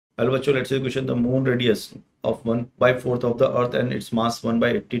Hello बच्चों, let's say question the moon radius of 1/4 of the earth and its mass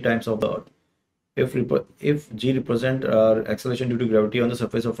 1/80 times of the earth. If g represent acceleration due to gravity on the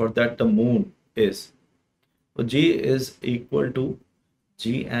surface of earth, that the moon is, so g is equal to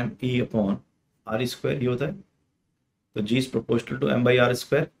gme upon r square, ये होता है. तो g is proportional to m by r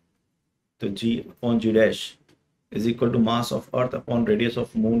square. तो g upon g dash is equal to mass of earth upon radius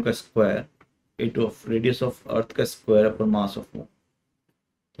of moon का square into radius of earth का square upon mass of moon.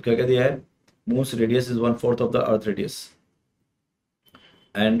 तो क्या दिया है? Moon's radius is 1/4 of the earth radius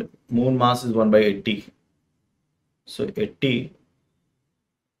and moon mass is 1/80. So 80,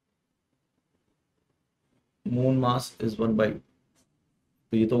 moon mass is 1 by,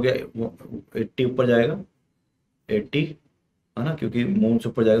 तो ये तो हो गया 80 ऊपर जाएगा 80 है ना, क्योंकि मून से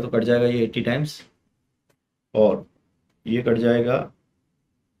ऊपर जाएगा तो कट जाएगा ये 80 टाइम्स, और ये कट जाएगा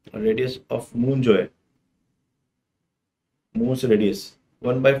रेडियस ऑफ मून जो है, मून से radius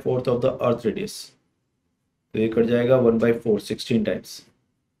 1/4 of the earth radius, तो ये कट जाएगा 1/4 16 टाइम्स,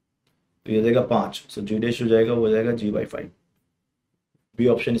 तो ये देगा 5. सो जी डैश हो जाएगा, वो हो जाएगा g/5. B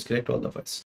option is correct, all the first.